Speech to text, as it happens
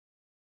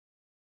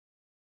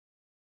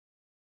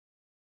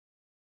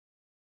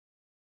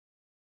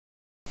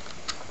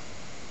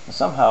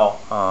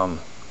Somehow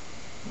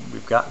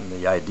we've gotten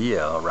the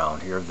idea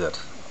around here that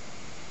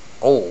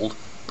old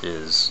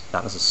is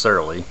not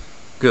necessarily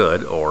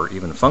good or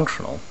even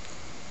functional.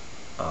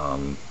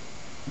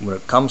 When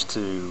it comes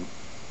to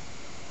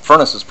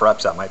furnaces,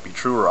 perhaps that might be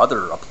true, or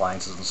other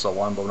appliances and so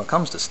on, but when it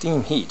comes to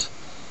steam heat,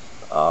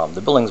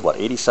 the building's what,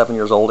 87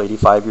 years old,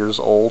 85 years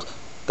old?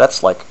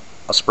 That's like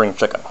a spring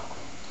chicken.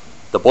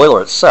 The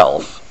boiler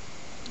itself,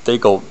 they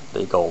go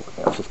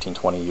 15,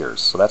 20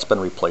 years. So that's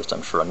been replaced,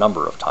 I'm sure, a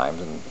number of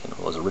times, and it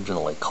was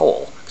originally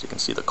coal, because you can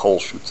see the coal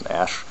chutes and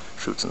ash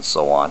chutes and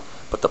so on.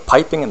 But the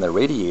piping and the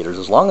radiators,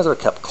 as long as they're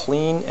kept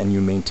clean and you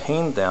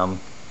maintain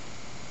them,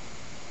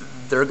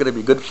 they're going to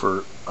be good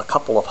for a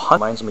couple of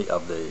hundred. Reminds me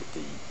of the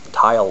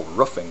tile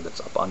roofing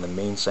that's up on the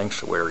main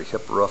sanctuary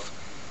hip roof.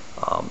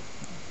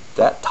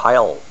 That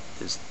tile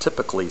is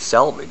typically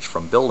salvaged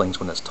from buildings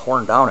when it's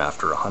torn down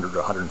after 100 or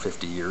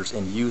 150 years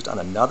and used on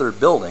another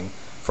building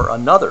for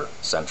another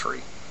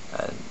century.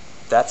 And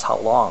that's how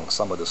long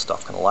some of this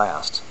stuff can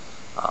last.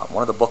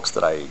 One of the books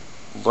that I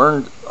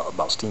learned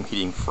about steam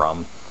heating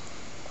from,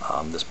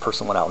 this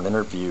person went out and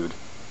interviewed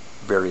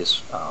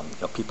various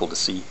people to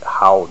see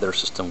how their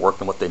system worked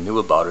and what they knew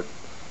about it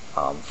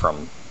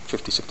from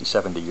 50, 60,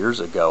 70 years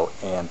ago,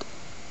 and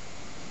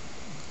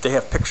they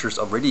have pictures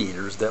of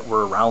radiators that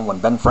were around when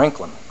Ben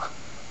Franklin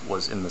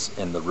was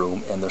in the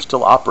room, and they're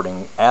still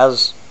operating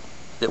as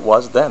it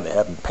was then. They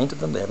haven't painted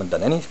them, they haven't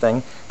done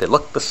anything, they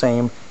look the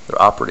same,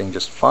 they're operating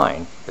just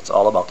fine. It's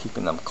all about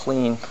keeping them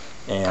clean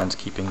and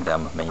keeping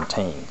them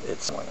maintained.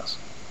 It's telling us.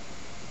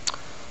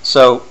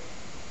 So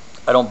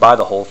I don't buy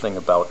the whole thing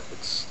about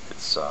it's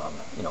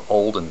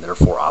old and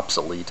therefore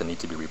obsolete and need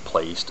to be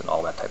replaced and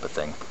all that type of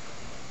thing.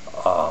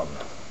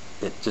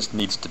 It just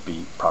needs to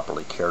be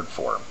properly cared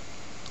for.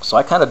 So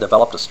I kind of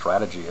developed a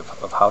strategy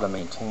of how to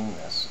maintain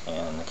this,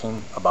 and I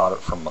came about it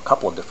from a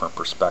couple of different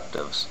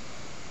perspectives.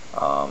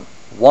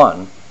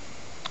 One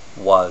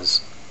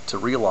was to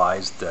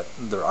realize that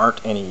there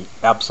aren't any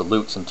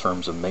absolutes in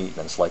terms of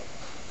maintenance, like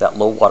that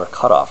low water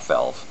cutoff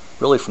valve.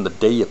 Really, from the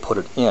day you put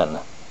it in,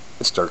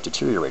 it starts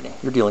deteriorating.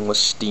 You're dealing with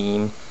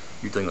steam,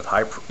 you're dealing with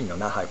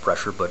not high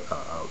pressure, but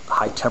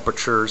high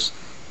temperatures,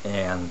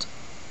 and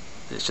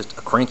it's just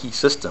a cranky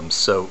system.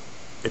 So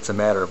it's a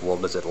matter of, well,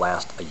 does it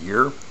last a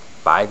year,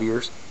 5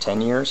 years,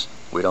 10 years?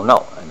 We don't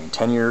know. I mean,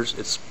 10 years,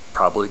 it's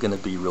probably going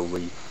to be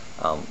really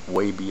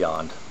way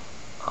beyond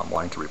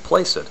wanting to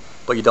replace it,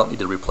 but you don't need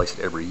to replace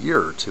it every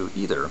year or two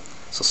either.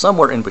 So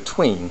somewhere in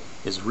between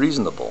is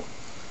reasonable.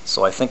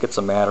 So I think it's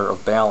a matter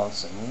of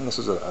balancing. And this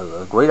is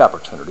a great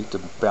opportunity to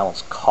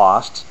balance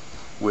cost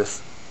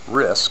with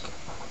risk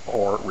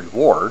or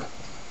reward,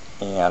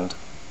 and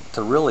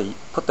to really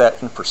put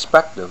that in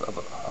perspective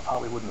of how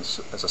we would,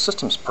 as a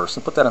systems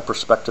person, put that in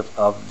perspective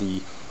of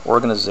the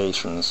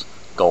organization's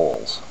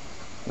goals.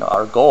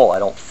 Our goal, I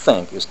don't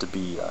think, is to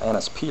be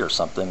NSP or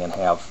something and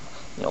have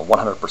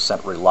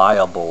 100%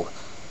 reliable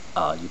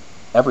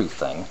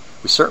everything.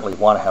 We certainly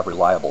want to have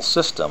reliable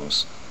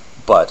systems,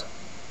 but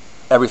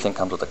everything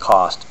comes with a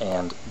cost,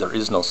 and there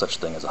is no such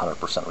thing as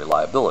 100%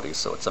 reliability.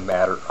 So it's a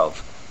matter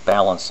of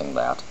balancing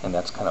that, and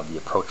that's kind of the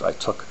approach I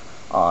took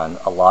on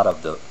a lot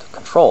of the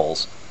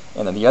controls.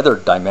 And then the other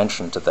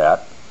dimension to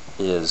that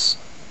is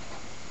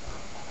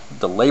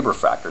the labor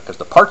factor, because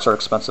the parts are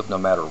expensive no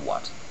matter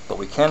what. But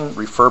we can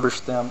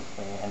refurbish them,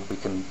 and we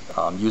can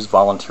use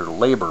volunteer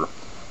labor,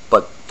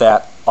 but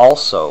that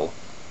also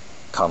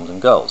comes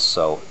and goes.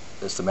 So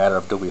it's a matter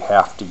of, do we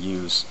have to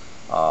use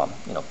a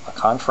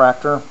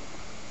contractor,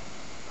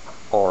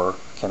 or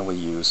can we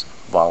use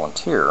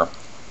volunteer,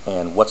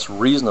 and what's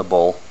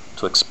reasonable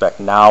to expect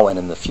now and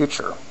in the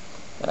future?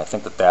 And I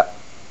think that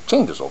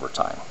changes over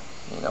time.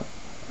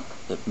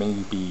 It may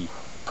be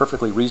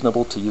perfectly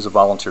reasonable to use a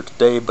volunteer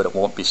today, but it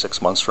won't be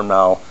 6 months from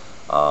now.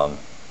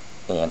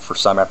 And for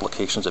some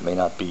applications, it may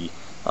not be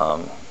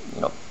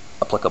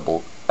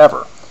applicable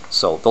ever.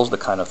 So those are the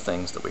kind of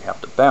things that we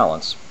have to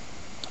balance.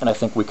 And I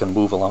think we can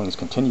move along these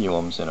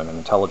continuums in an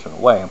intelligent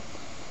way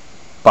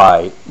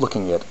by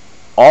looking at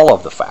all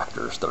of the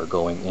factors that are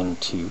going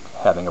into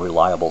having a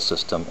reliable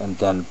system, and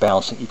then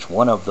balancing each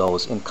one of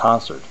those in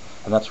concert.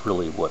 And that's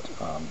really what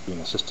being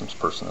a systems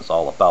person is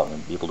all about,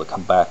 and be able to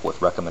come back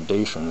with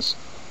recommendations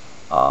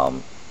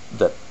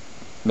that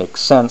make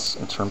sense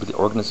in terms of the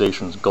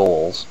organization's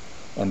goals,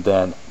 and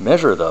then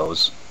measure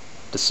those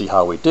to see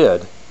how we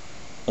did,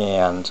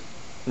 and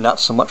not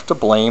so much to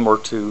blame or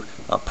to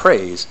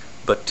praise,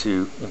 but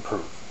to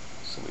improve.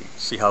 So we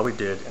see how we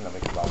did, and then we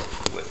come out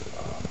with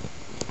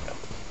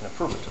an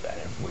improvement to that.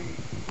 If we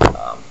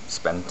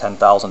spend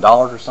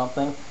 $10,000 or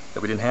something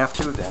that we didn't have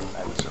to, then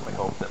I would certainly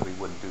hope that we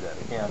wouldn't do that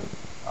again.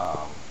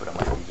 But it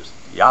might be just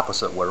the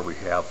opposite, where we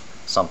have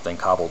something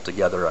cobbled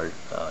together,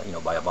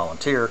 by a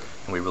volunteer,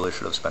 and we really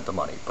should have spent the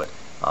money. But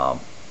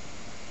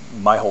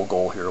my whole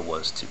goal here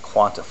was to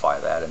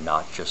quantify that, and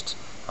not just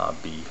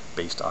be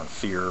based on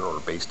fear or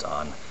based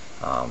on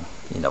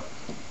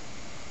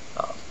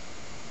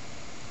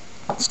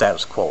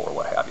status quo or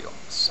what have you.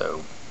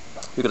 So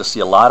you're going to see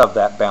a lot of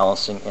that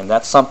balancing, and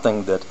that's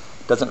something that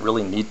doesn't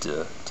really need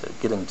to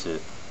get into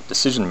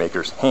decision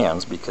makers'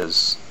 hands,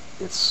 because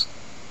it's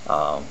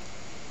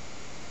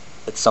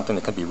something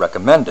that can be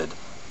recommended,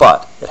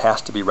 but it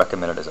has to be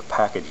recommended as a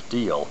package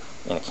deal,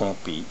 and it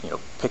can't be, you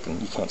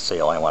can't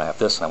say, oh, I want to have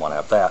this and I want to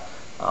have that,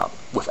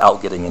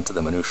 without getting into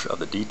the minutia of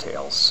the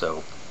details.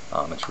 So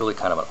it's really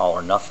kind of an all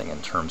or nothing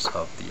in terms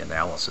of the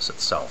analysis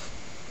itself.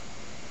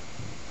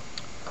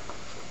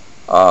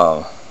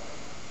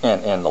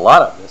 And a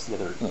lot of this, the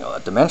other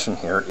dimension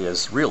here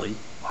is really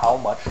how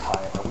much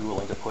time are we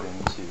willing to put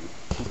into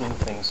keeping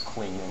things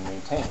clean and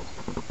maintained.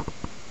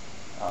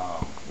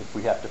 If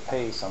we have to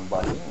pay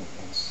somebody,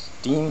 and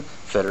steam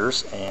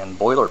fitters and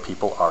boiler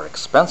people are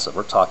expensive.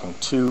 We're talking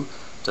 $200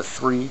 to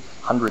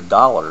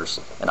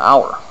 $300 an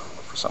hour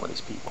for some of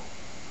these people.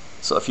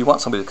 So if you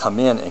want somebody to come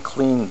in and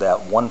clean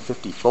that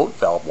 150 float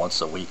valve once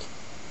a week,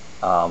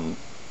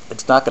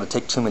 it's not going to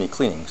take too many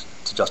cleanings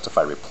to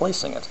justify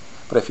replacing it.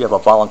 But if you have a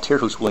volunteer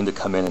who's willing to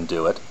come in and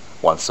do it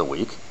once a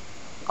week,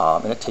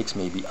 and it takes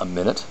maybe a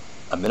minute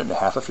and a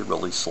half if you're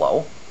really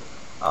slow,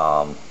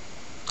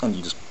 and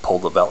you just pull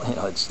the valve,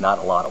 it's not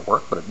a lot of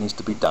work, but it needs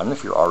to be done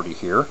if you're already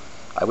here,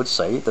 I would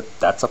say that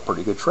that's a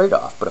pretty good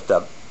trade-off. But if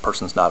that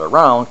person's not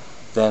around,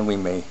 then we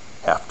may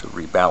have to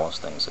rebalance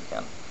things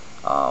again.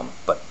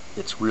 But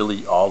it's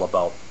really all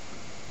about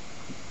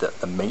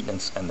the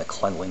maintenance and the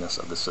cleanliness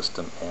of the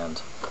system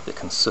and the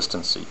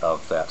consistency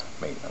of that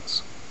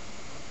maintenance.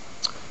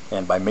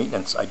 And by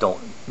maintenance, I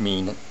don't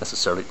mean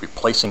necessarily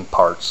replacing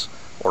parts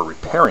or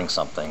repairing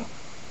something.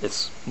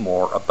 It's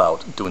more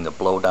about doing the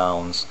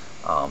blowdowns,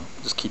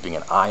 just keeping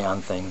an eye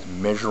on things,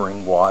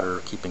 measuring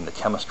water, keeping the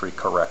chemistry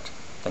correct,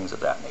 things of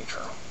that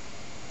nature.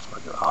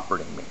 Regular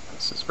operating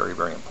maintenance is very,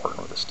 very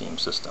important with a steam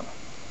system.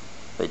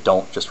 They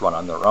don't just run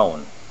on their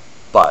own,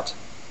 but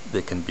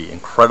they can be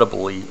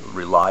incredibly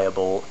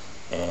reliable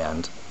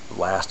and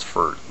last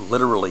for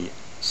literally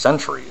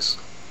centuries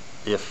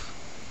if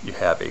you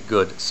have a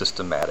good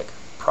systematic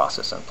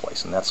process in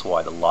place. And that's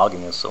why the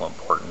logging is so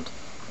important,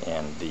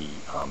 and the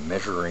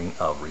measuring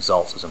of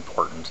results is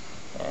important,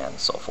 and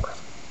so forth.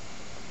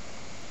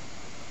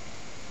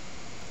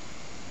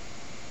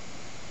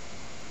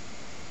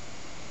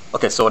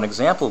 Okay, so an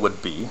example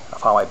would be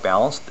of how I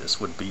balanced this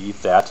would be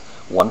that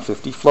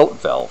 150 float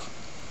valve.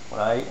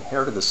 When I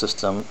inherited the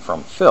system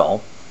from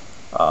Phil,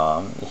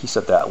 he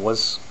said that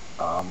was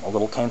a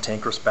little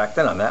cantankerous back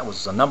then, and that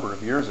was a number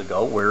of years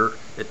ago, where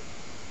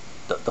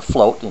the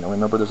float,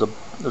 remember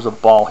there's a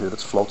ball here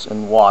that floats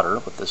in water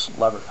with this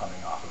lever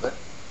coming off of it,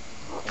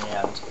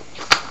 and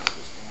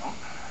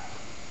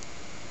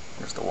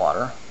here's the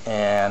water,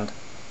 and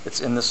it's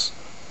in this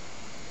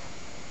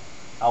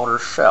outer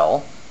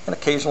shell, and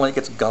occasionally it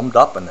gets gummed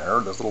up in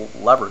there. This little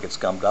lever gets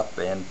gummed up,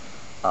 and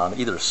it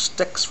either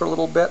sticks for a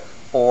little bit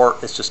or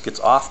it just gets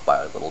off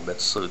by a little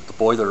bit. So the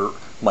boiler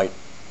might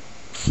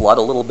flood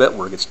a little bit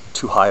where it gets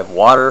too high of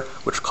water,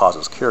 which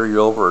causes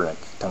carryover, and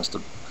it tends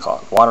to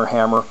cause water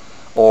hammer,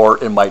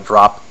 or it might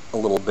drop a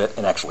little bit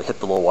and actually hit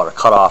the low water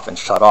cutoff and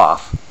shut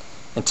off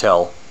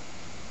until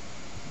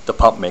the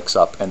pump makes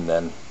up and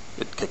then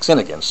it kicks in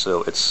again.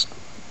 So it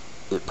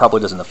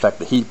probably doesn't affect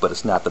the heat, but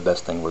it's not the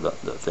best thing where the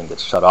thing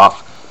gets shut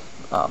off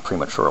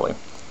prematurely.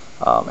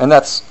 And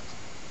that's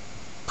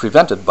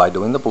prevented by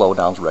doing the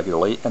blowdowns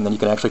regularly, and then you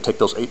can actually take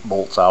those 8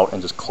 bolts out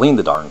and just clean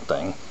the darn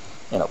thing,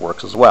 and it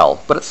works as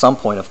well. But at some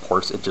point, of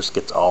course, it just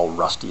gets all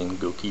rusty and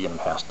gooky and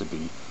has to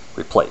be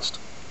replaced.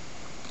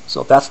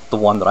 So that's the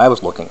one that I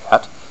was looking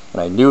at, and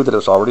I knew that it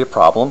was already a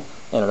problem,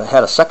 and it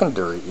had a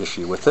secondary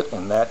issue with it,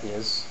 and that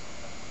is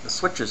the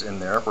switches in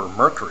there were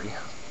mercury,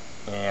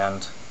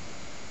 and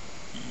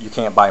you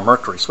can't buy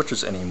mercury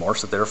switches anymore,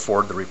 so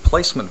therefore the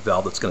replacement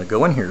valve that's going to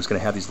go in here is going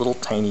to have these little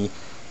tiny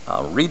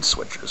reed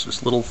switches,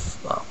 just little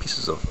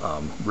pieces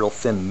of real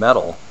thin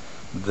metal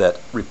that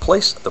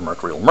replace the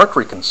mercury. Well,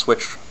 mercury can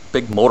switch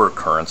big motor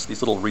currents.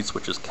 These little reed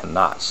switches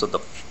cannot. So the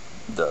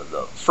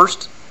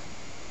first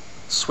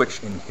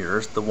switch in here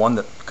is the one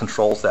that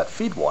controls that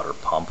feed water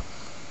pump,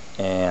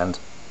 and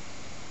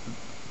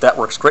that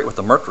works great with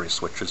the mercury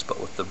switches, but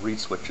with the reed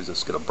switches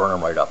it's going to burn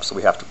them right up. So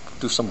we have to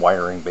do some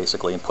wiring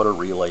basically and put a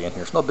relay in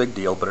here. It's no big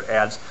deal, but it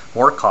adds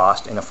more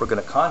cost, and if we're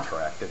going to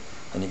contract it,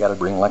 then you got to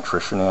bring an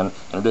electrician in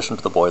addition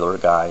to the boiler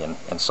guy,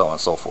 and so on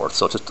and so forth.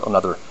 So it's just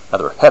another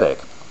headache.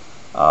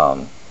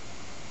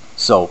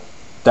 So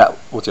that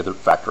was the other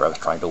factor I was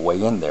trying to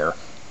weigh in there.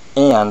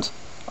 And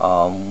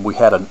we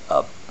had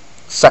a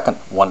second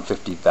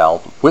 150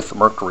 valve with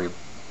mercury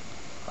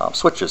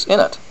switches in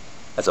it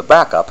as a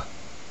backup.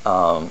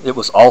 It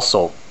was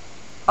also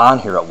on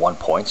here at one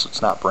point, so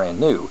it's not brand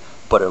new,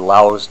 but it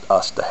allows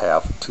us to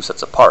have 2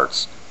 sets of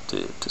parts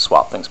to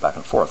swap things back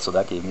and forth. So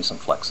that gave me some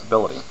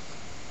flexibility.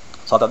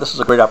 So I thought this was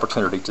a great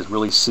opportunity to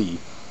really see,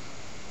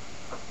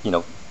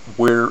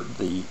 where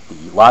the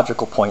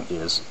logical point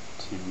is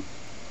to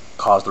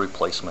cause the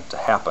replacement to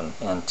happen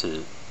and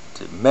to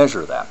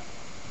measure that.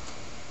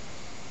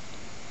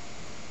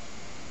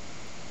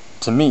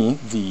 To me,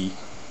 the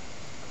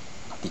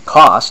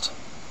cost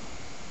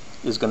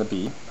is going to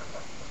be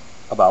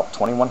about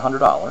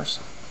 $2,100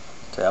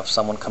 to have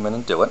someone come in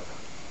and do it.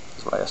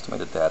 That's what I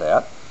estimated that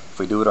at. If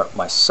we do it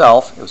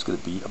myself, it was going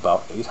to be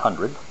about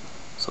 $800.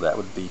 So that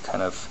would be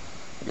kind of,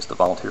 I guess the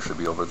volunteer should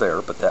be over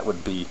there, but that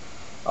would be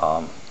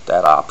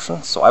that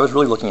option. So I was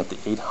really looking at the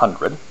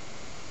 $800.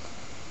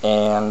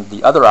 And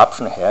the other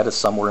option I had is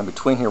somewhere in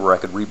between here where I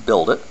could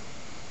rebuild it,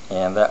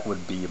 and that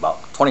would be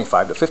about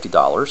 $25 to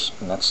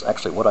 $50, and that's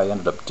actually what I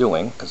ended up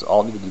doing, because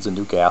all I needed is a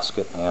new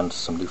gasket and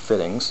some new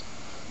fittings,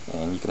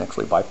 and you can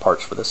actually buy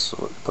parts for this,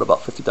 so put about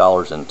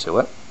 $50 into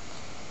it.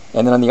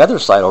 And then on the other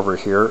side over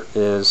here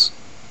is,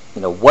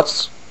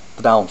 what's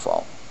the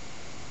downfall?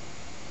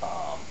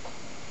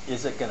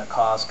 Is it going to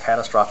cause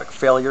catastrophic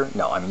failure?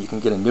 No, I mean, you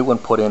can get a new one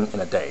put in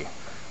a day.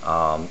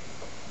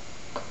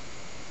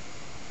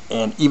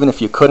 And even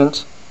if you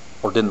couldn't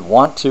or didn't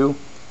want to,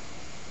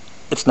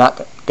 it's not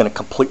going to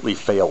completely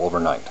fail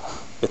overnight.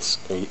 It's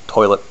a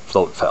toilet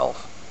float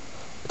valve.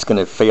 It's going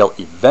to fail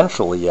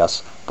eventually,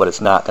 yes, but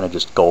it's not going to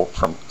just go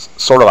from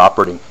sort of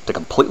operating to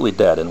completely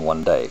dead in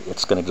one day.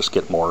 It's going to just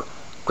get more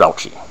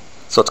grouchy.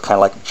 So it's kind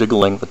of like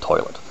jiggling the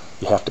toilet.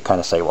 You have to kind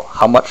of say, well,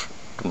 how much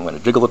am I going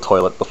to jiggle the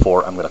toilet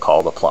before I'm going to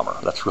call the plumber?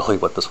 That's really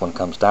what this one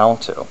comes down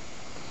to.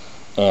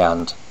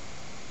 And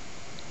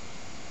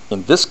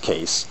in this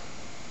case,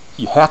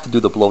 you have to do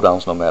the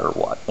blowdowns no matter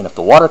what. And if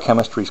the water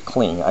chemistry is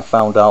clean, I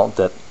found out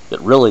that it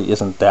really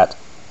isn't that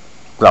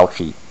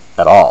grouchy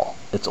at all.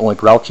 It's only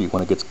grouchy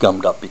when it gets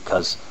gummed up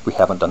because we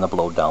haven't done the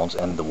blowdowns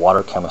and the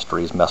water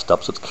chemistry is messed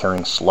up, so it's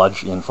carrying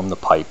sludge in from the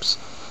pipes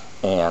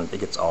and it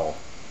gets all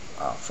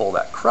full of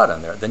that crud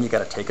in there. Then you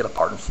got to take it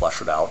apart and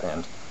flush it out,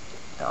 and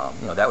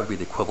that would be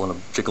the equivalent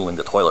of jiggling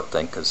the toilet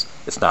thing, because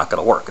it's not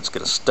going to work. It's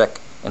going to stick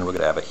and we're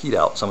going to have a heat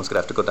out. Someone's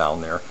going to have to go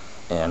down there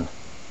and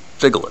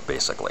jiggle it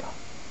basically.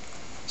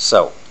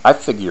 So I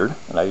figured,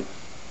 and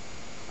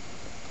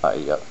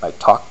I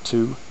talked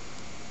to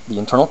the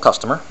internal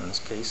customer, in this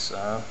case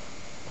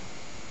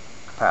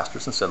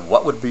Pastors, and said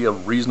what would be a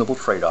reasonable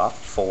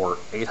trade-off for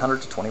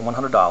 $800 to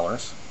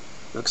 $2,100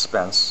 of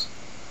expense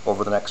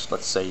over the next,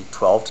 let's say,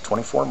 12 to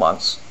 24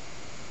 months.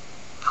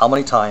 How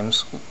many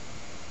times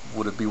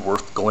would it be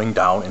worth going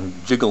down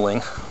and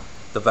jiggling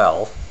the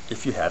valve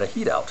if you had a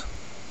heat out?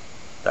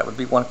 That would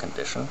be one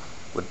condition,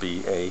 would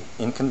be a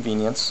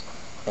inconvenience,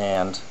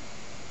 and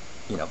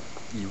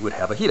you would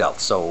have a heat out.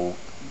 So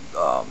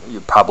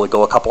you'd probably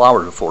go a couple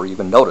hours before you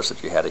even notice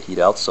that you had a heat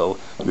out. So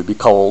it would be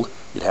cold.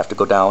 You'd have to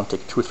go down,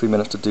 take 2 or 3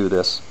 minutes to do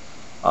this.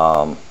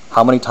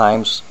 How many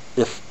times,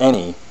 if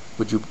any,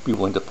 would you be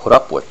willing to put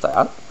up with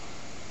that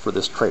for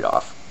this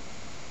trade-off?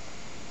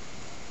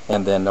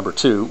 And then number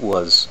two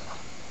was,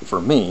 for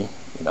me,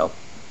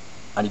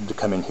 I needed to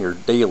come in here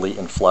daily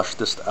and flush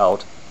this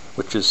out,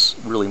 which is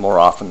really more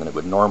often than it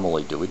would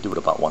normally do. We'd do it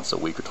about once a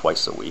week or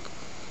twice a week.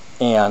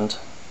 And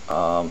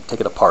take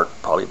it apart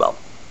probably about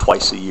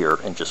twice a year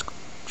and just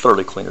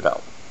thoroughly clean it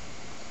out.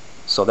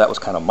 So that was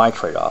kind of my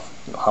trade-off.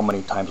 How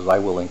many times was I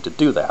willing to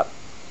do that?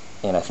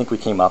 And I think we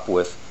came up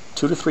with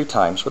 2 to 3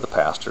 times for the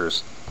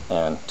Pastors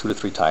and 2 to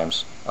 3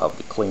 times of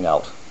the clean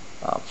out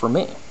for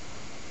me.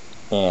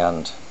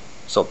 And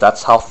so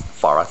that's how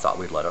far I thought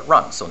we'd let it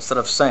run. So instead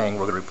of saying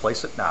we're going to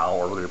replace it now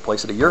or we're going to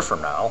replace it a year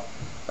from now,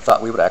 I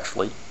thought we would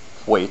actually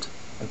wait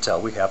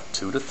until we have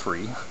 2 to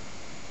 3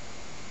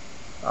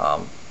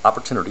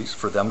 opportunities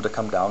for them to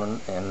come down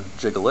and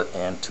jiggle it,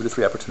 and 2 to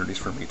 3 opportunities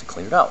for me to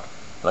clean it out.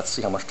 Let's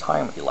see how much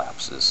time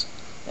elapses.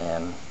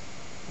 And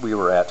we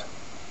were at,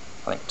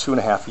 I think,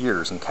 2.5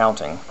 years and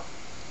counting,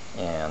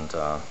 and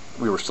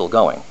we were still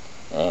going.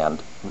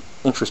 And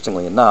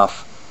interestingly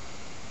enough,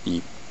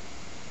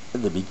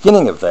 the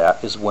beginning of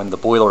that is when the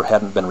boiler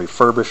hadn't been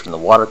refurbished and the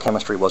water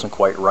chemistry wasn't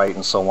quite right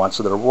and so on.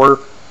 So there were,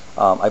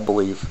 I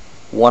believe,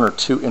 1 or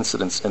 2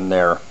 incidents in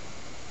there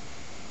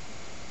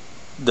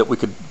that we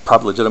could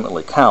probably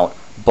legitimately count,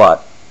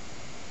 but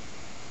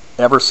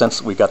ever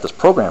since we got this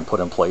program put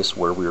in place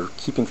where we were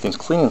keeping things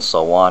clean and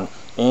so on,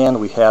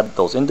 and we had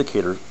those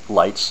indicator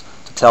lights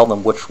to tell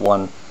them which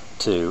one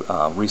to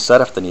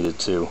reset if they needed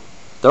to,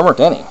 there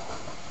weren't any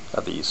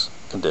of these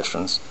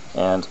conditions,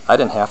 and I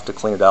didn't have to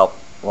clean it out.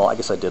 Well, I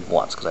guess I did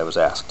once because I was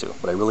asked to,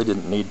 but I really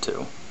didn't need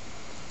to.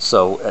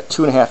 So at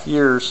 2.5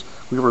 years,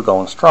 we were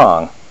going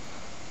strong,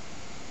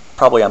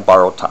 probably on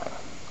borrowed time.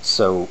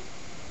 So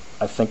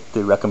I think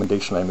the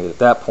recommendation I made at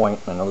that point,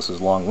 I know this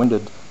is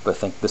long-winded, but I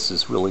think this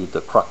is really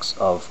the crux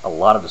of a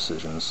lot of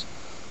decisions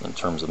in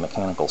terms of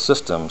mechanical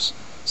systems.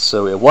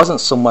 So it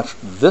wasn't so much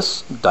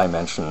this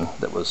dimension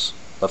that was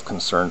of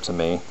concern to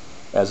me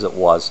as it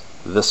was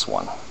this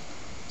one.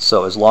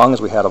 So as long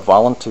as we had a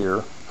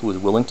volunteer who was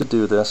willing to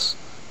do this,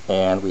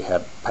 and we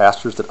had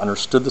pastors that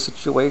understood the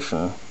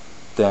situation,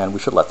 then we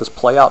should let this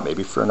play out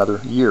maybe for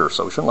another year.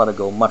 So we shouldn't let it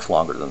go much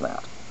longer than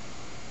that.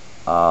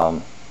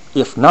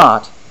 If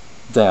not,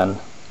 then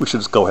we should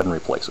just go ahead and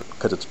replace it,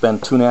 because it's been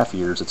 2.5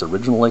 years. It's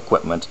original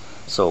equipment,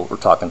 so we're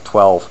talking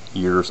 12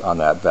 years on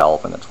that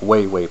valve, and it's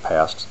way, way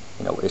past,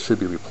 it should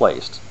be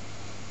replaced.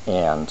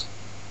 And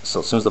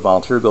so as soon as the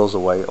volunteer goes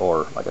away,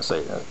 or like I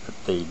say,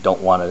 they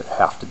don't want to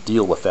have to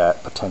deal with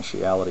that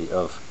potentiality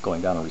of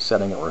going down and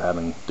resetting it or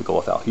having to go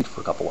without heat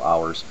for a couple of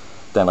hours,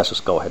 then let's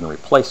just go ahead and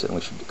replace it, and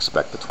we should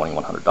expect the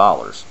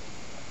 $2,100.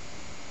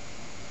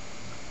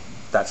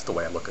 that's the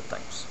way I look at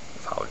things,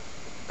 of how to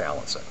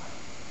balance it.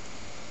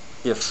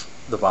 If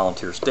the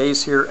volunteer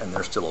stays here and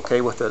they're still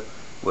okay with it,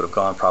 would have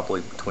gone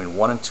probably between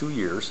 1 and 2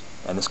 years,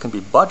 and this can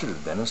be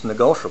budgeted then. It's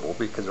negotiable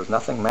because there's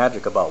nothing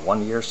magic about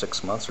 1 year,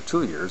 6 months, or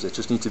 2 years. It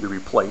just needs to be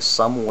replaced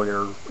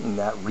somewhere in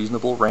that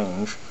reasonable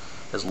range,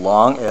 as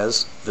long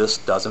as this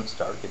doesn't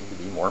start getting to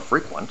be more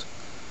frequent.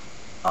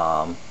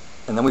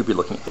 And then we'd be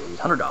looking at the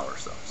 $800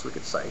 though. So we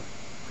could say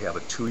we have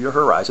a 2-year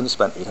horizon to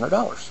spend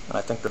 $800, and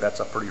I think that that's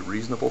a pretty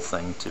reasonable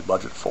thing to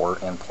budget for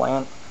and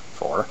plan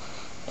for,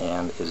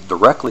 and is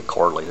directly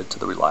correlated to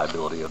the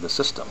reliability of the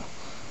system.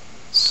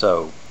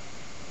 So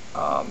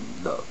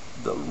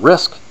the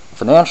risk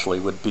financially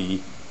would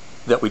be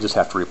that we just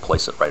have to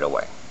replace it right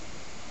away.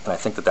 And I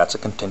think that that's a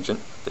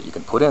contingent that you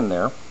can put in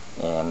there.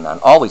 And on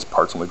all these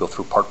parts, when we go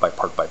through part by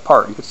part by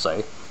part, you could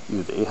say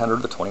either the $800 or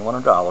the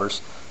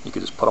 $2,100. You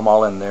could just put them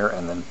all in there,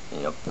 and then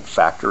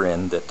factor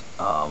in that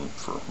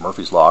for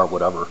Murphy's Law or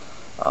whatever,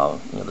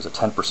 there's a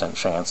 10%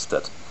 chance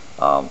that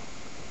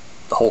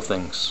the whole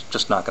thing's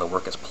just not going to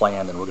work as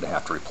planned, and we're going to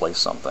have to replace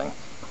something.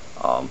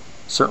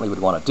 Certainly would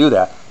want to do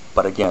that,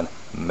 but again,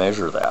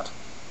 measure that,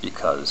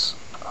 because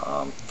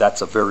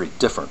that's a very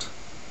different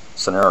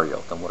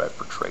scenario than what I've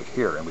portrayed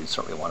here, and we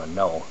certainly want to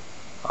know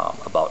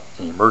about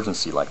an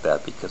emergency like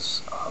that,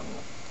 because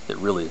it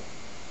really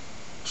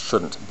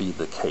shouldn't be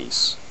the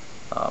case.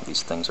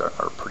 These things are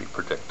pretty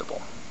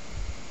predictable.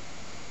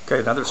 Okay,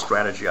 another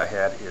strategy I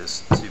had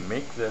is to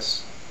make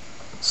this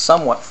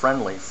somewhat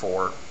friendly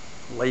for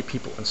lay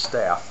people and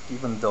staff,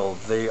 even though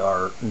they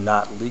are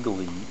not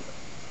legally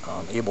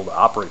able to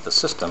operate the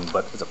system.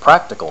 But as a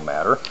practical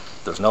matter,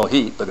 if there's no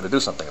heat, they're going to do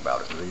something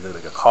about it. They're either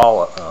going to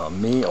call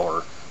me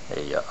or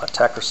a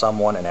tech or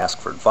someone and ask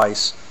for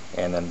advice,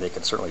 and then they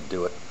can certainly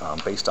do it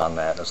based on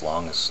that, as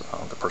long as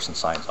the person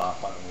signs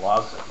off on it and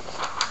logs it.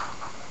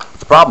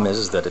 The problem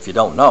is that if you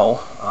don't know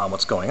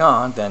what's going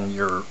on, then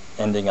you're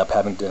ending up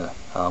having to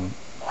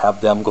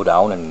have them go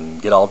down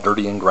and get all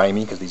dirty and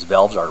grimy, because these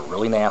valves are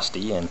really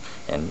nasty, and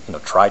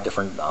try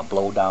different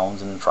blow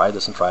downs and try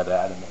this and try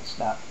that, and it's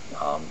not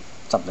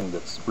something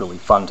that's really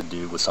fun to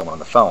do with someone on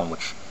the phone,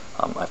 which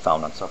I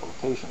found on several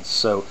occasions.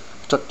 So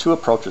we took 2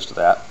 approaches to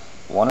that.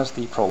 One is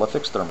the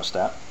Prolifix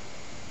thermostat,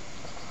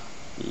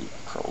 the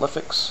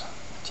Prolifix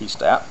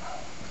T-stat,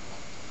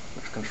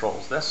 which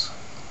controls this.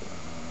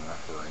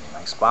 A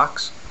nice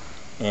box,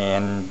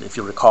 and if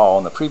you recall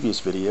in the previous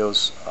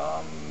videos,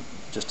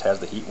 just has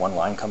the heat one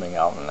line coming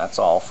out, and that's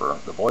all for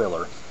the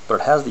boiler, but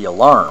it has the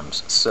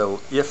alarms.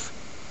 So if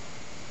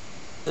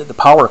the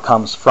power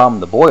comes from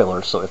the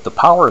boiler, so if the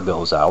power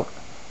goes out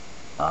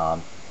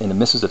and it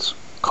misses its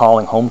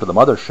calling home to the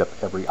mothership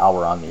every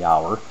hour on the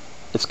hour,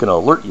 it's going to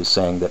alert you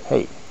saying that,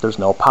 hey, there's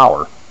no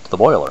power to the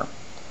boiler.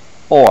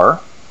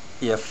 Or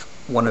if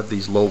one of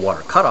these low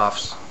water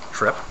cutoffs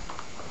trip,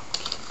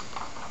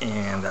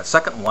 and that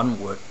second one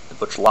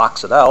which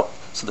locks it out,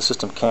 so the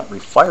system can't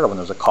refire when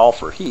there's a call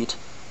for heat,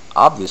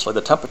 obviously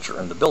the temperature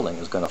in the building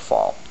is going to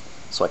fall.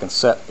 So I can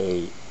set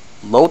a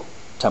low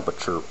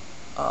temperature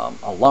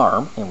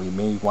alarm, and we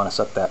may want to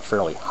set that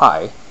fairly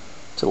high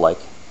to like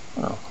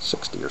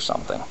 60 or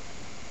something.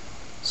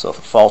 So if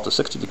it falls to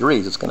 60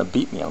 degrees, it's going to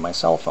beep me on my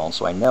cell phone,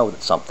 so I know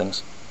that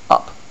something's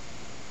up.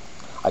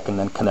 I can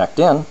then connect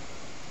in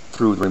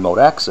through the remote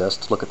access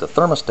to look at the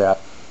thermostat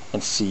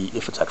and see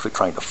if it's actually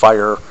trying to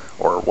fire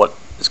or what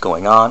is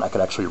going on. I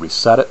could actually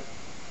reset it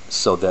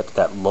so that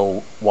that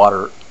low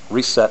water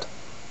reset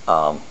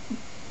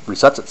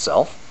resets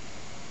itself.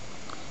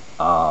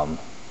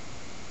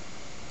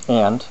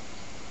 And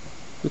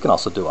we can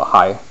also do a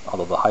high,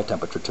 although the high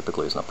temperature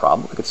typically isn't a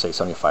problem. We could say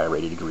 75 or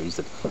 80 degrees,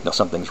 that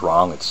something's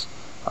wrong.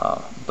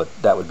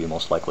 But that would be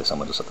most likely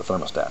someone to set the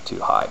thermostat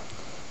too high.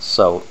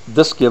 So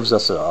this gives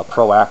us a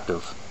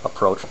proactive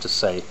approach to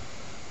say,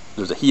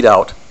 there's a heat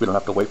out, we don't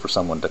have to wait for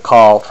someone to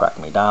call, track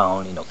me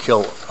down,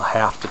 kill a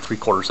half to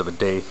 3/4 of a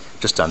day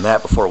just on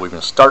that before we even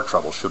start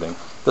troubleshooting.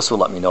 This will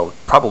let me know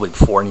probably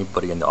before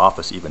anybody in the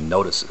office even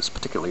notices,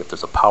 particularly if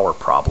there's a power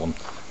problem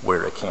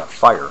where it can't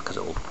fire, because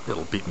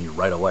it'll beat me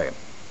right away.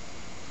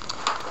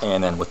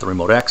 And then with the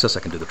remote access, I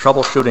can do the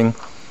troubleshooting.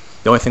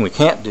 The only thing we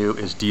can't do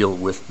is deal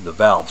with the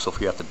valve. So if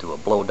we have to do a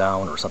blow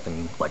down or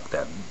something like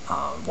that,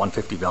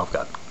 150 valve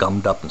got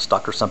gummed up and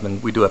stuck or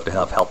something, we do have to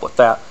have help with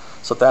that.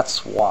 So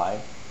that's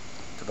why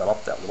I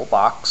developed that little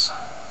box.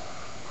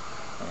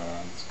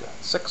 And it's got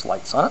 6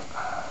 lights on it.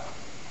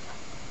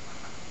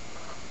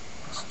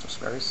 It's just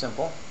very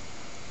simple.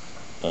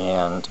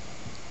 And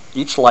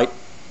each light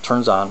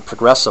turns on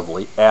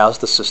progressively as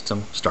the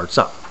system starts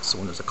up. So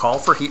when there's a call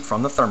for heat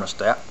from the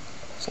thermostat,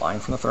 this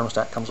line from the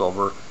thermostat comes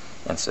over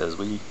and says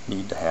we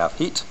need to have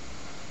heat.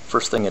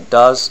 First thing it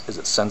does is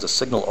it sends a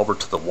signal over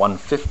to the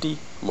 150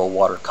 low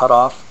water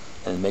cutoff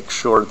and makes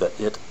sure that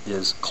it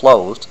is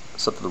closed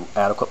so that the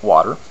adequate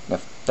water. And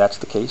if that's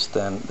the case,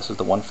 then this is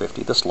the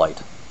 150, this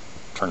light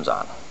turns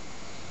on.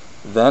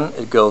 Then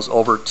it goes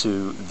over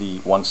to the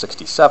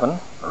 167,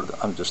 or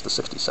just the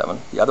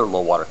 67, the other low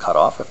water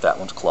cutoff. If that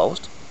one's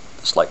closed,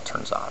 this light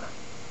turns on.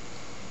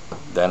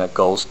 Then it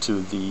goes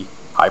to the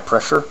high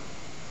pressure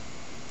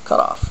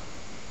cutoff.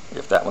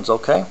 If that one's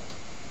okay,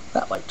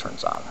 that light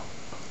turns on.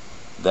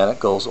 Then it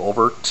goes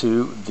over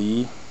to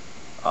the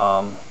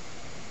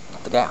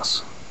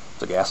gas. If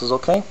the gas is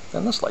okay,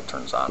 then this light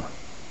turns on.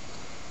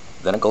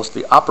 Then it goes to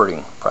the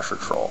operating pressure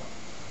control.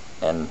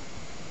 And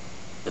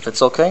if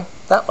it's okay,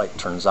 that light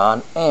turns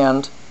on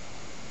and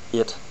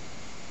it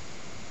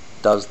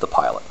does the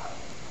pilot.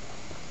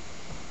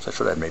 So I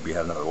should have maybe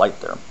had another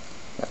light there.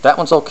 If that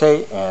one's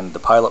okay and the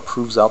pilot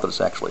proves out that it's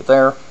actually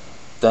there,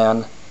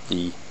 then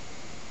the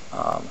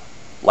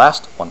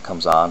last one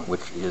comes on,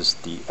 which is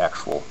the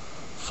actual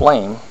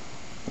flame,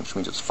 which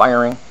means it's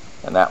firing,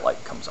 and that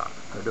light comes on.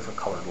 They're different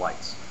colored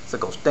lights. So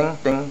it goes ding,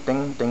 ding,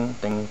 ding, ding,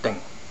 ding,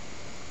 ding.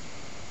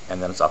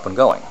 And then it's up and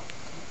going.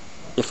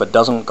 If it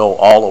doesn't go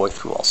all the way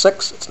through all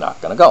 6, it's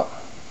not going to go.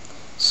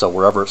 So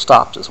wherever it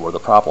stops is where the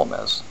problem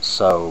is.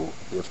 So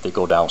if they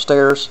go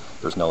downstairs,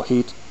 there's no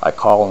heat, I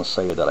call and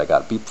say that I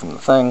got a beep from the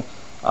thing,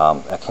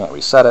 I can't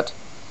reset it,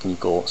 can you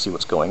go see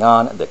what's going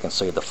on? And they can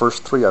say the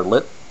first 3 are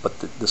lit, but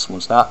this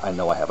one's not, I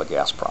know I have a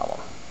gas problem.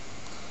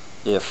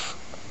 If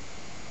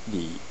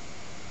the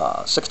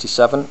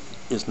 67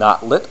 is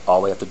not lit,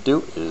 all they have to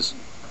do is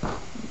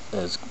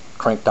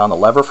crank down the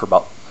lever for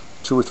about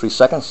 2 or 3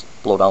 seconds,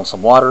 blow down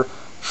some water,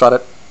 shut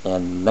it,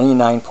 and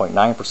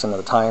 99.9% of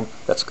the time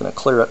that's going to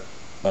clear it,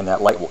 and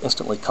that light will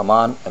instantly come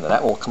on, and then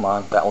that will come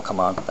on, that will come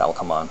on, that will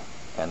come on,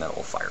 and then it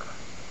will fire.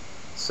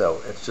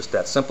 So it's just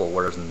that simple,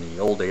 whereas in the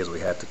old days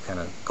we had to kind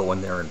of go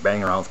in there and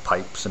bang around with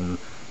pipes and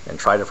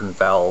try different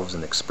valves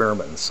and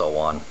experiment and so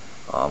on.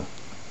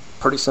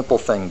 Pretty simple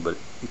thing, but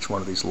each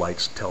one of these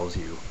lights tells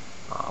you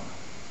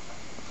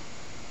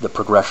the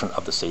progression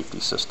of the safety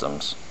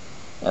systems.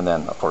 And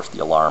then, of course, the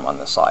alarm on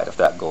the side. If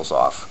that goes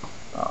off,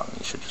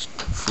 you should just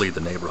flee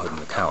the neighborhood and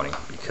the county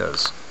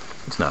because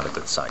it's not a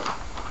good sight.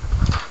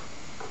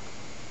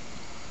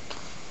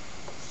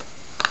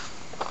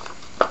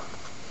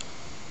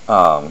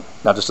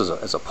 Now, just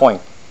as a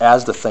point,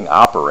 as the thing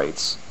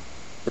operates,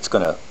 it's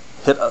going to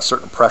hit a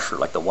certain pressure,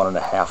 like the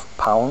 1.5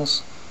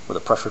 pounds, where the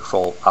pressure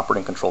control,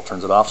 operating control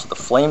turns it off. So the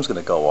flame's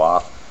going to go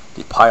off,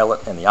 the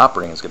pilot and the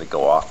operating is going to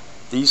go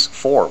off. These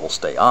 4 will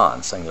stay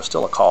on, saying there's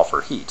still a call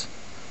for heat,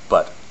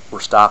 but we're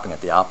stopping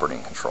at the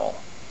operating control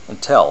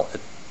until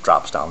it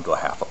drops down to a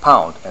 1/2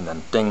 pound, and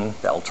then ding,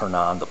 that'll turn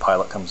on, the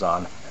pilot comes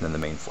on, and then the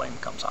main flame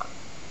comes on.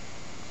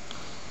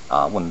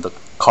 When the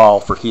call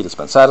for heat has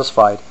been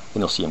satisfied,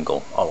 then you'll see them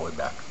go all the way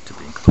back to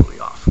being completely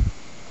off.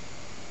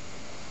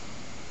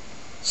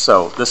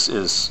 So this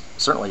is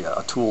certainly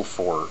a tool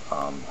for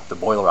the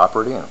boiler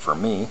operating and for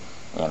me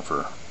and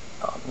for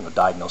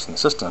diagnosing the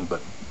system,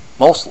 but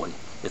mostly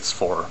it's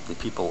for the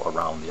people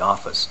around the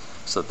office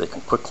so that they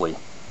can quickly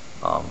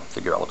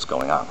figure out what's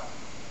going on.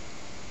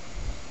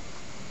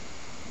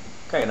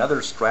 Okay,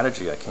 another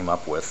strategy I came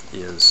up with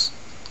is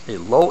a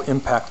low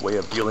impact way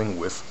of dealing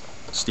with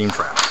steam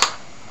traps.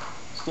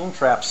 Steam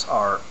traps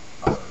are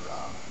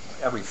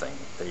everything.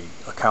 They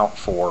account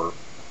for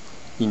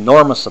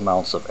enormous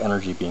amounts of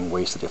energy being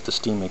wasted if the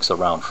steam makes a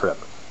round trip.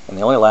 And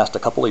they only last a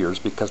couple of years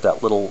because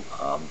that little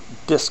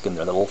disc in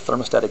there, that little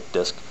thermostatic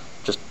disc,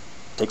 just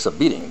takes a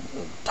beating,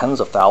 tens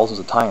of thousands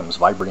of times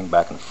vibrating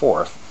back and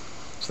forth.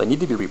 So they need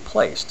to be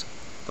replaced.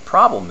 The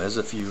problem is,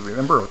 if you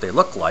remember what they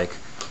look like,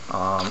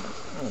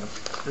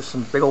 there's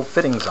some big old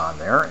fittings on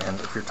there, and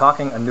if you're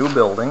talking a new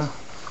building,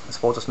 I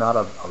suppose it's not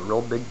a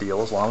real big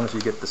deal as long as you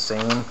get the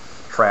same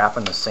trap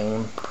and the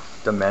same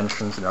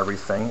dimensions and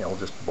everything. It'll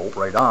just bolt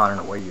right on and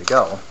away you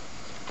go.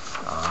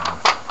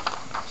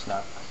 It's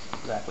not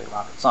exactly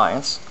rocket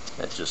science.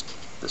 It's just,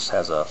 this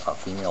has a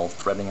female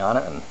threading on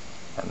it, and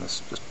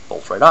this just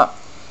bolts right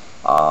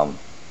on.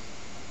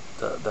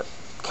 The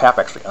cap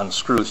actually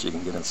unscrews so you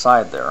can get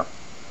inside there,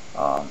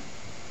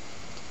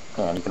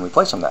 and you can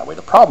replace them that way.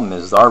 The problem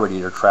is the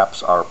radiator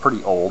traps are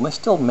pretty old, and they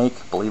still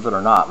make, believe it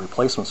or not,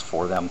 replacements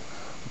for them,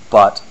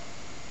 but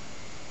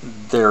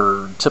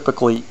they're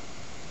typically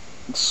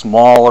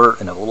smaller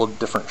and a little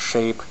different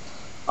shape.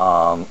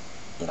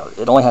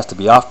 It only has to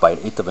be off by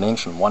 1/8 of an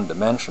inch in one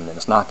dimension, and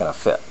it's not going to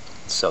fit.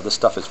 So this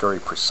stuff is very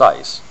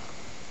precise,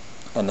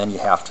 and then you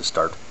have to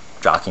start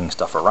jockeying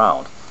stuff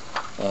around.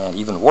 And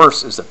even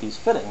worse is that these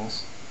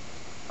fittings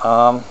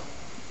are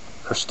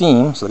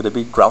steam, so they're going to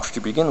be grouched to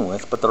begin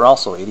with, but they're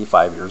also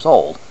 85 years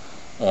old.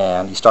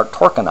 And you start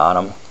torquing on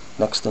them,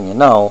 next thing you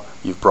know,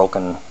 you've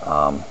broken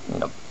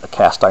a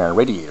cast iron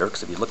radiator,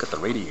 because if you look at the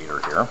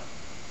radiator here,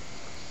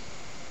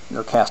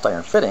 they're cast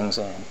iron fittings,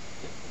 and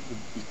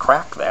you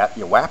crack that,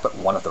 you whap it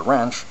one with a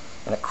wrench,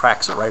 and it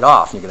cracks it right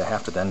off. You're going to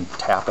have to then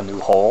tap a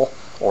new hole,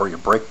 or you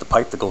break the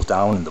pipe that goes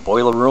down in the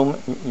boiler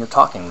room. You're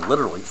talking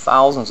literally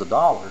thousands of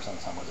dollars on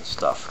some of this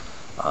stuff.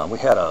 We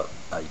had a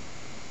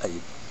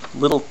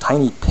little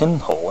tiny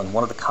pinhole in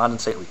one of the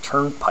condensate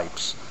return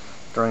pipes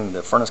during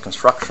the furnace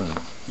construction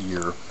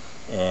year,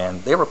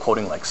 and they were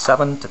quoting like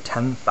 $7,000 to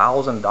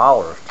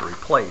 $10,000 to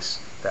replace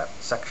that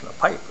section of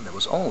pipe. There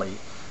was only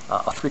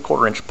a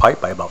 3/4 inch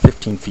pipe by about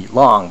 15 feet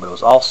long, but it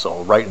was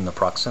also right in the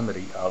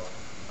proximity of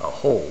a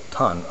whole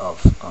ton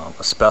of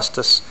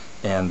asbestos,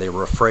 and they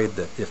were afraid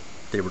that if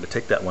they were to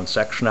take that one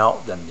section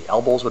out, then the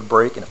elbows would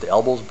break, and if the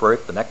elbows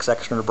break, the next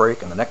section would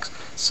break, and the next.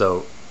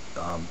 So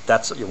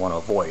that's what you want to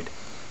avoid.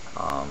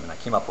 And I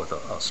came up with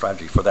a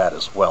strategy for that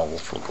as well,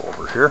 which we'll go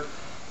over here.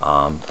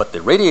 But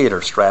the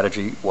radiator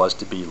strategy was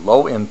to be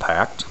low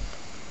impact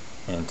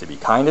and to be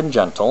kind and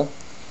gentle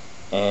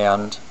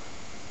and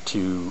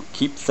to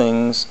keep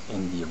things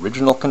in the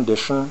original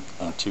condition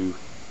and to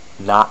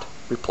not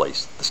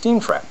replace the steam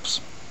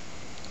traps.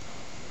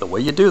 The way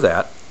you do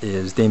that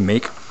is they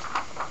make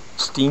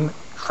steam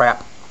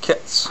trap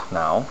kits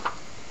now,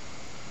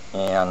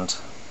 and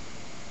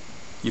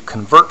you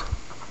convert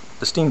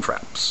the steam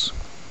traps.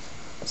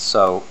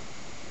 So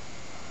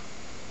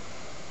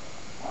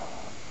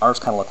ours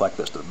kind of look like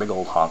this. They're big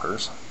old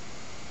honkers,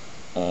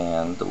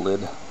 and the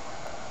lid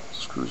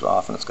screws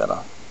off, and it's got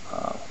like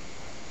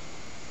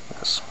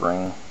a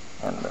spring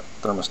and a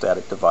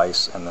thermostatic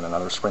device, and then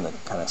another spring that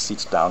kind of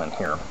seats down in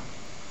here.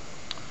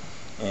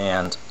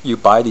 And you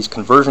buy these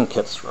conversion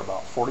kits for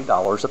about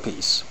 $40 a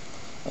piece,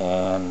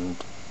 and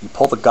you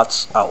pull the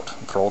guts out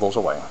and throw those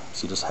away.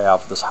 So you just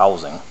have this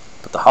housing.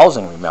 But the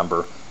housing,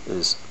 remember,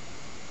 is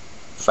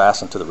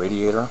fastened to the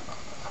radiator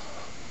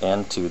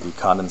and to the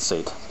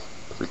condensate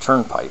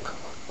return pipe.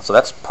 So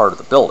that's part of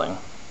the building.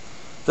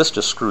 This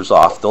just screws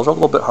off. Those are a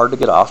little bit hard to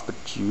get off, but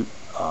you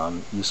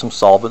use some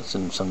solvents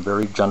and some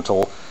very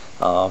gentle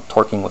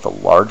torquing with a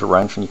large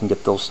wrench, and you can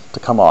get those to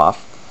come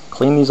off.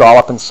 Clean these all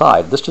up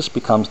inside. This just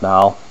becomes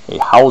now a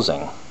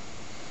housing,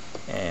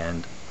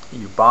 and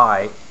you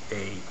buy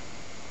a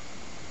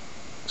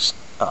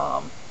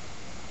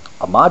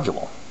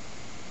module,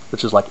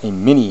 which is like a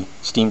mini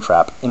steam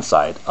trap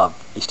inside of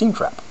a steam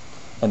trap.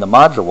 And the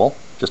module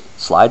just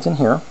slides in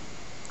here,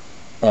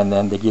 and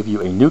then they give you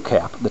a new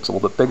cap that's a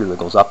little bit bigger that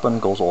goes up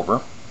and goes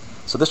over.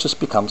 So this just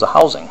becomes a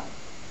housing.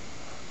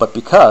 But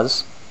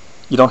because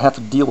you don't have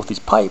to deal with these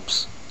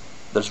pipes,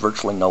 there's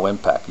virtually no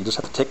impact. You just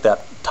have to take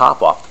that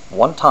top off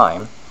one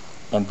time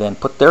and then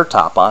put their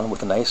top on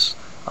with a nice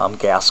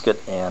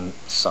gasket and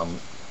some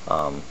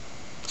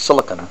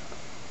silicone.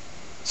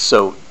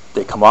 So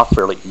they come off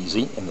fairly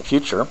easy in the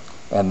future,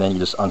 and then you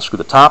just unscrew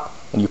the top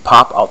and you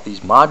pop out these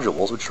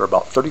modules, which are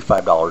about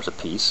 $35 a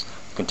piece.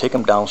 You can take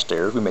them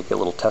downstairs. We make a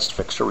little test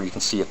fixture where you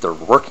can see if they're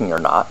working or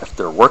not. If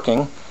they're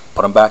working,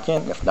 put them back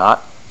in. If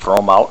not, throw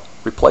them out,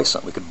 replace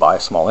them. We could buy a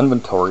small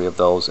inventory of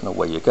those, and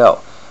away you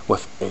go.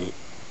 With a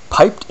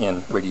piped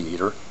in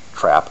radiator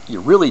trap, you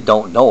really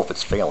don't know if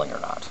it's failing or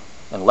not,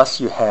 unless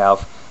you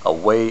have a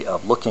way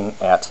of looking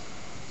at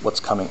what's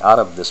coming out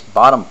of this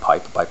bottom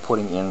pipe by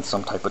putting in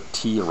some type of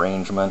T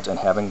arrangement and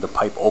having the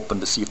pipe open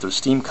to see if there's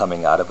steam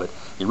coming out of it.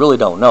 You really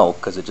don't know,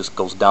 because it just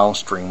goes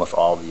downstream with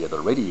all the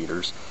other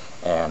radiators,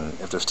 and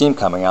if there's steam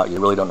coming out, you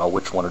really don't know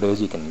which one it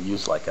is. You can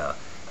use like a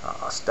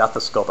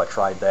stethoscope. I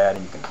tried that,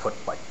 and you can put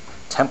like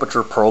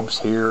temperature probes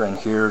here and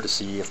here to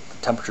see if the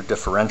temperature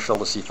differential,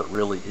 to see if it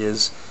really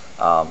is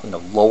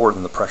lower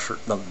than the pressure,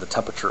 the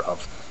temperature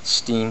of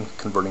steam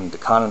converting to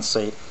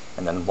condensate,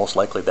 and then most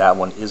likely that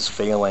one is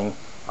failing.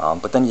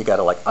 But then you got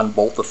to like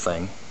unbolt the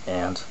thing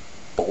and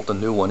bolt a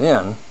new one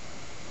in,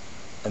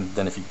 and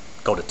then if you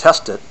go to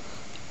test it,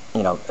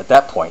 at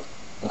that point,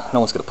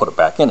 no one's going to put it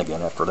back in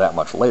again after that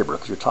much labor,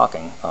 because you're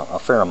talking a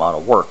fair amount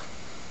of work.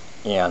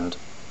 And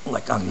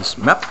like on these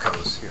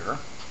MEPCOs here,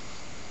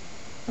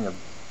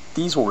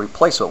 these will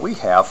replace what we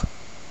have,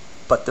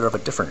 but they're of a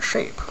different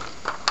shape.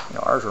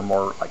 Ours are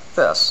more like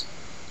this,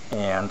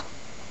 and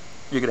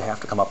you're going to have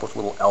to come up with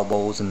little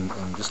elbows and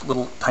just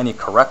little tiny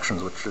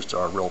corrections, which just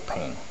are a real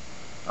pain.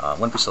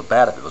 Wouldn't be so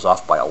bad if it was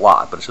off by a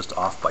lot, but it's just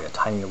off by a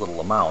tiny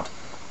little amount,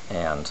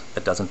 and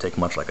it doesn't take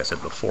much, like I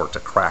said before, to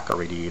crack a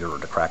radiator or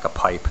to crack a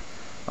pipe,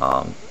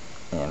 and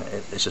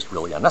it's just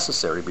really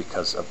unnecessary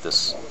because of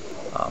this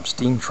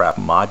steam trap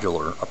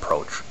modular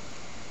approach.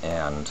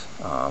 And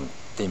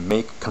they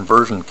make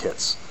conversion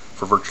kits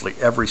for virtually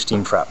every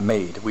steam trap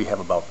made. We have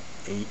about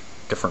 8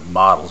 different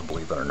models,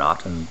 believe it or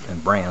not,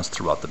 and brands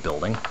throughout the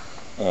building.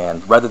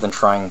 And rather than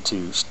trying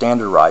to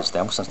standardize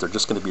them, since they're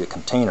just going to be a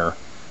container,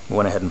 we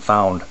went ahead and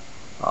found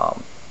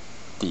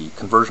the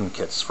conversion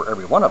kits for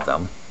every one of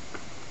them,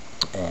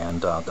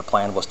 and the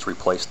plan was to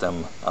replace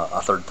them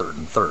a third,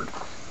 and third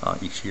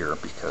each year,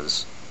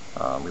 because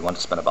we wanted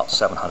to spend about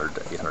 $700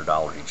 to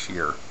 $800 each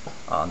year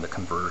on the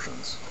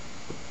conversions.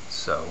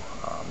 So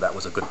that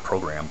was a good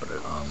program, but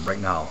right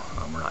now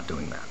we're not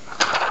doing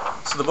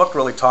that. So the book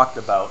really talked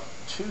about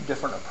 2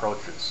 different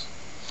approaches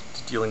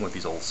to dealing with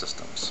these old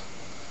systems.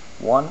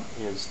 One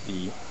is I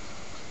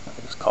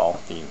think it's called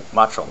the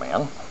Macho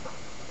Man,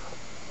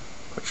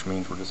 which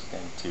means we're just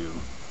going to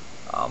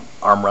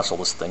arm wrestle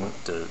this thing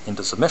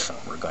into submission.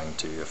 We're going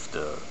to, if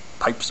the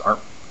pipes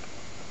aren't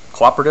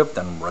cooperative,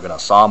 then we're going to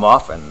saw them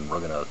off, and we're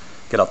going to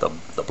get out the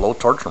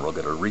blowtorch, and we're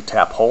going to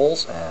retap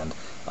holes, and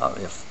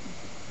if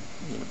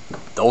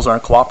those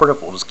aren't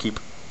cooperative, we'll just keep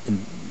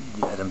an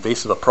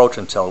invasive approach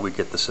until we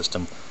get the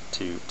system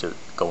to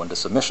go into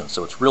submission.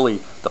 So it's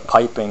really the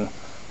piping,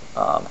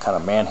 kind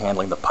of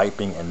manhandling the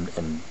piping and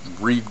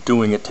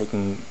redoing it,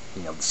 taking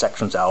the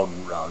sections out,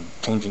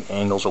 changing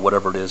angles or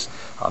whatever it is,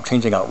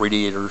 changing out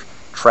radiators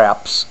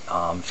traps,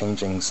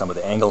 changing some of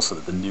the angles so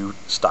that the new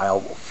style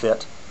will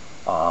fit,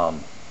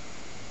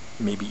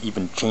 maybe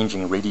even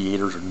changing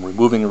radiators and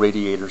removing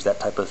radiators, that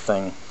type of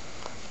thing.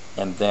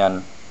 And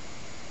then,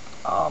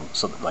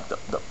 so that, like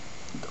the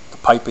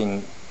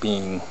piping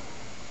being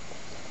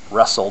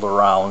wrestled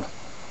around,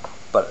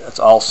 but it's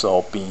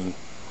also being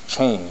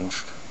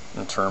changed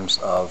in terms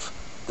of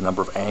the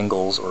number of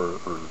angles or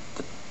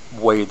the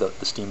way that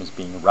the steam is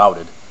being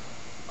routed,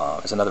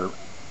 is another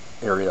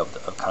area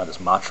of kind of this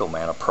macho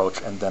man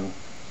approach. And then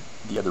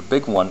the other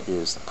big one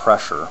is the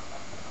pressure,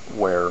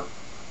 where,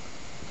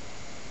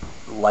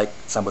 like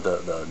some of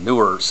the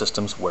newer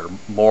systems where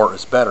more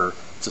is better,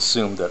 it's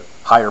assumed that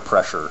higher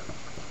pressure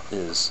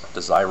is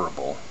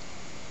desirable.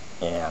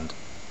 And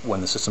when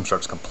the system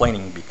starts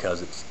complaining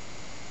because it's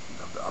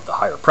of the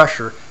higher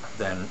pressure,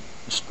 then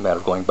it's just a matter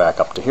of going back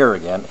up to here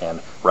again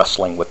and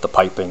wrestling with the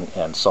piping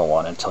and so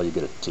on until you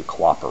get it to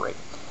cooperate.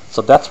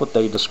 So that's what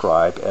they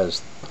describe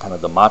as kind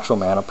of the macho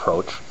man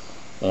approach.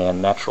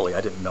 And naturally,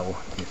 I didn't know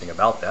anything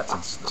about that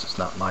since this is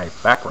not my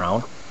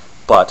background.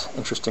 But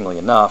interestingly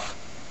enough,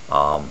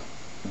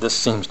 this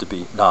seems to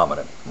be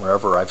dominant.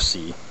 Wherever I've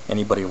seen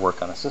anybody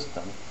work on a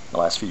system in the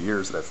last few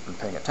years that I've been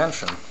paying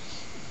attention,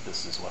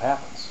 this is what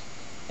happens.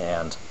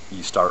 And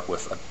you start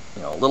with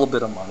a little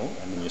bit of money,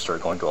 and then you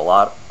start going to a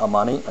lot of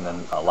money, and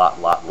then a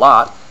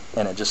lot,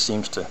 and it just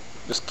seems to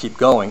just keep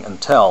going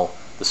until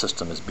the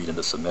system is beat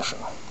into submission.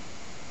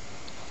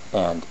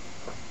 And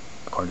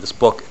according to this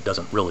book, it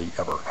doesn't really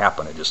ever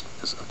happen. It just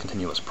is a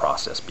continuous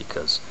process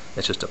because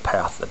it's just a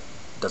path that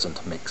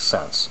doesn't make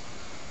sense.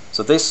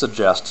 So they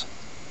suggest,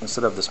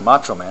 instead of this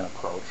macho man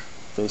approach,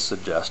 they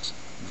suggest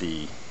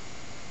the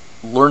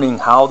learning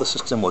how the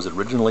system was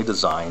originally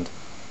designed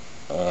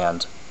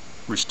and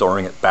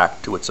restoring it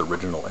back to its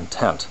original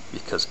intent,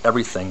 because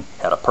everything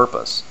had a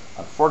purpose.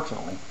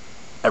 Unfortunately,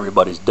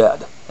 everybody's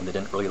dead, and they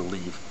didn't really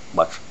leave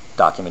much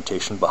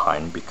documentation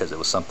behind because it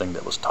was something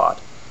that was taught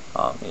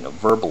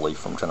verbally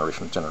from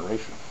generation to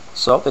generation.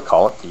 So they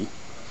call it the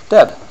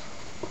Dead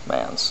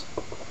Man's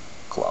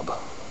Club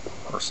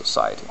or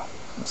Society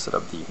instead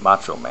of the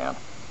Macho Man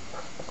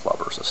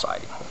Club or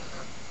Society.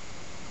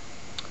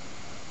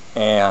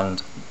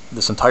 And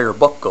this entire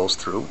book goes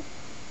through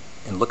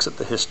and looks at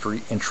the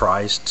history and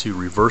tries to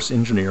reverse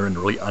engineer and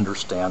really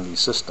understand these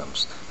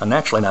systems. And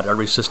naturally, not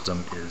every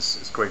system is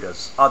as great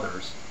as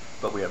others,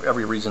 but we have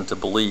every reason to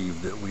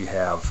believe that we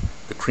have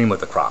the cream of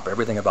the crop.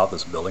 Everything about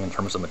this building in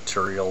terms of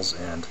materials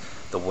and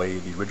the way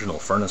the original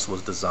furnace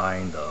was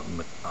designed, the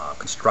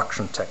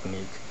construction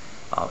technique,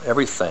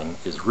 everything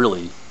is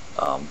really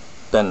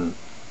been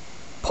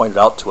pointed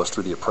out to us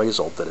through the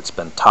appraisal that it's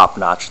been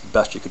top-notch, the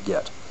best you could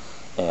get.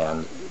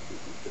 And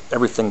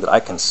everything that I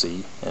can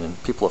see,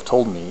 and people have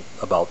told me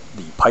about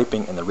the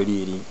piping and the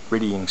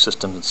radiating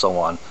systems and so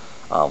on,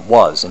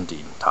 was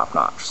indeed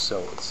top-notch. So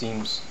it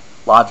seems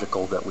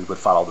logical that we would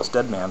follow this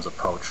dead man's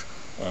approach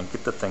and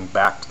get the thing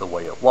back to the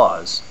way it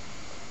was.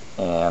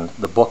 And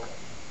the book,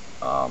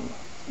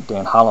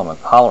 Dan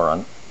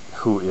Halloran,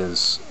 who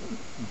is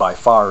by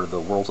far the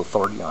world's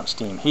authority on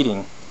steam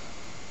heating,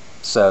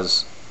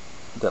 says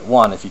that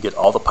one, if you get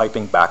all the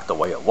piping back the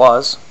way it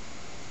was,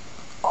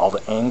 all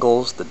the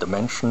angles, the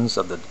dimensions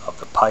of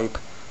the pipe,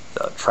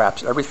 the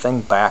traps,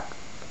 everything back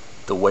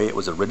the way it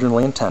was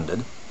originally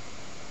intended,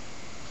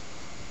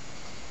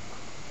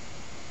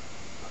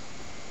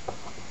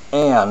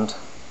 and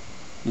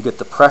you get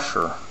the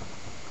pressure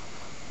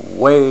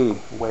way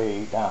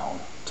down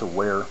to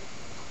where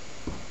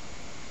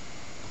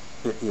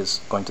it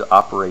is going to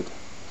operate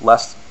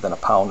less than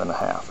 1.5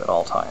 pounds at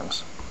all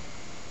times.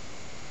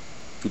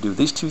 If you do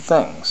these two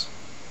things,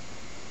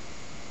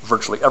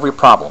 virtually every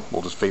problem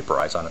will just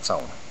vaporize on its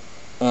own.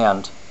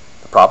 And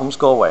the problems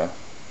go away,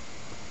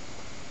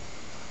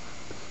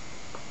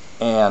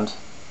 and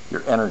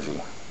your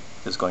energy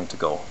is going to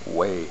go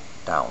way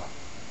down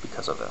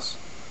because of this.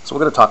 So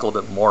we're going to talk a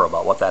little bit more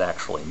about what that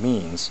actually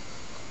means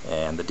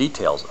and the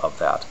details of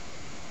that.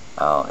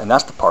 And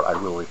that's the part I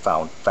really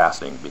found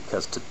fascinating,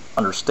 because to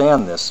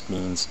understand this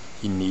means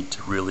you need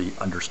to really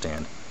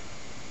understand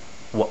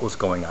what was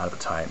going on at the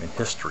time in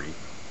history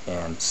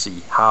and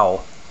see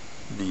how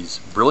these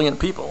brilliant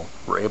people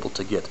were able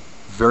to get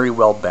very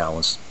well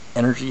balanced,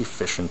 energy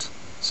efficient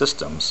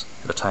systems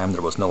at a time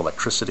there was no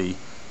electricity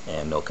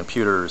and no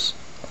computers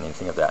and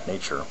anything of that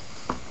nature.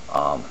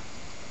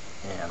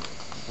 And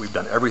we've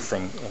done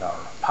everything in our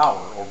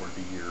power over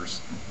the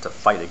years to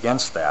fight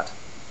against that,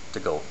 to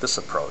go with this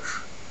approach.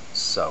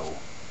 So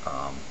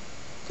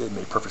it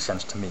made perfect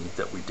sense to me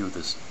that we do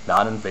this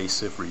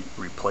non-invasive,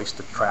 replace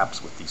the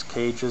traps with these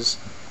cages,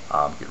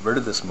 get rid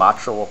of this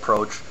macho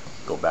approach,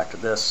 go back to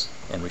this,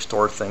 and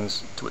restore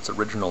things to its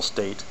original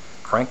state,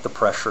 crank the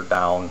pressure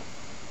down,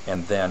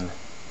 and then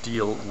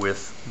deal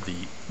with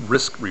the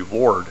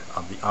risk-reward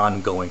of the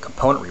ongoing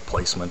component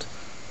replacement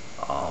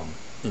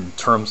in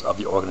terms of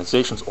the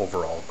organization's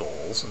overall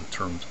goals, in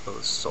terms of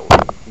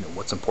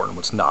what's important,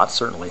 what's not.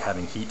 Certainly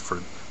having heat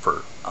for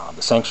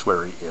the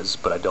sanctuary is,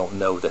 but I don't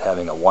know that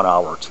having a 1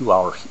 hour or 2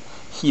 hour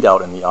heat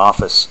out in the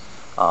office,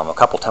 a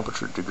couple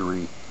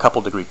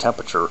degree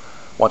temperature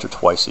once or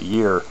twice a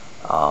year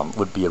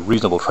would be a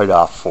reasonable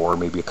trade-off for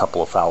maybe a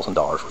couple of $1,000s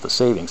worth of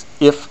savings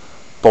if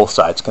both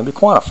sides can be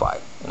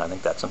quantified. And I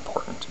think that's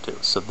important to do.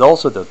 So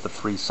those are the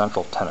three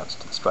central tenets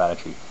to the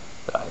strategy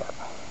that I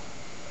have.